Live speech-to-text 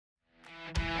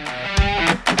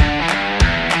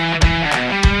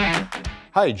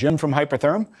Hi, Jim from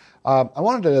Hypertherm. I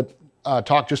wanted to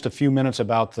talk just a few minutes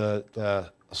about the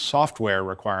software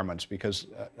requirements because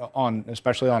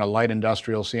especially on a light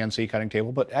industrial CNC cutting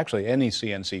table, but actually any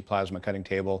CNC plasma cutting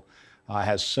table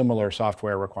has similar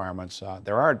software requirements.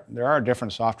 There are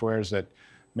different softwares that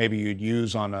maybe you'd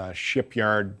use on a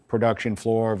shipyard production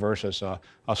floor versus a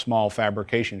small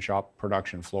fabrication shop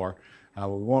production floor. We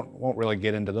won't really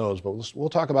get into those, but we'll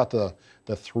talk about the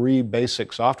three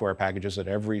basic software packages that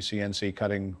every CNC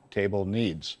cutting table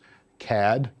needs: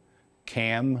 CAD,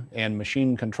 CAM, and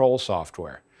machine control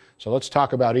software. So let's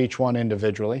talk about each one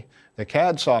individually. The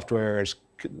CAD software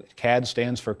CAD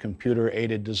stands for computer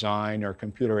aided design or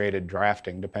computer aided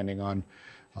drafting, depending on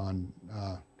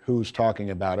who's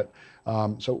talking about it.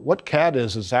 So what CAD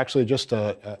is actually just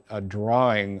a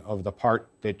drawing of the part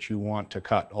that you want to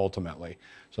cut ultimately.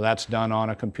 So that's done on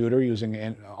a computer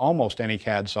using almost any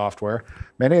CAD software.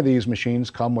 Many of these machines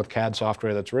come with CAD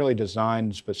software that's really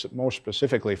designed more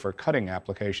specifically for cutting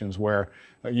applications, where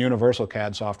a universal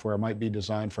CAD software might be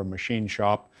designed for machine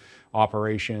shop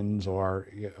operations or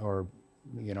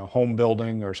home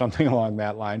building or something along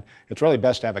that line. It's really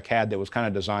best to have a CAD that was kind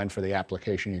of designed for the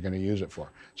application you're going to use it for.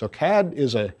 So CAD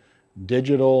is a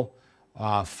digital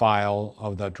file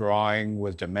of the drawing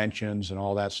with dimensions and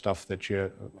all that stuff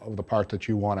of the part that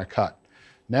you want to cut.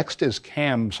 Next is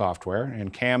CAM software,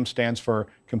 and CAM stands for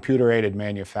computer aided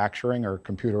manufacturing or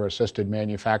computer assisted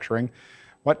manufacturing.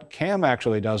 What CAM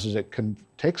actually does is it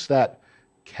takes that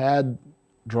CAD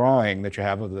drawing that you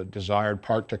have of the desired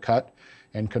part to cut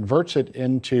and converts it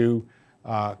into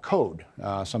code,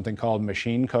 something called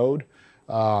machine code.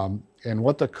 And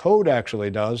what the code actually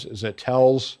does is it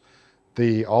tells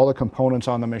all the components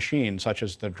on the machine, such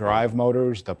as the drive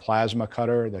motors, the plasma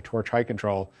cutter, the torch height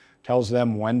control, tells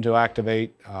them when to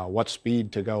activate, what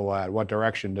speed to go at, what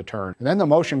direction to turn. And then the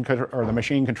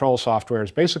machine control software is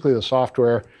basically the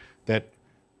software that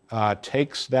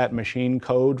takes that machine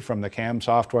code from the CAM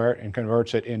software and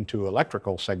converts it into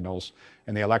electrical signals,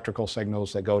 and the electrical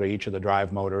signals that go to each of the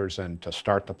drive motors and to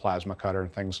start the plasma cutter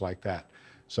and things like that.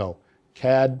 So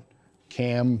CAD,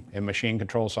 CAM, and machine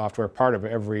control software, part of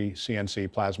every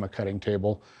CNC plasma cutting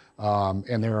table,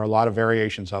 and there are a lot of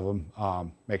variations of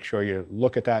them. Make sure you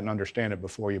look at that and understand it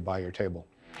before you buy your table.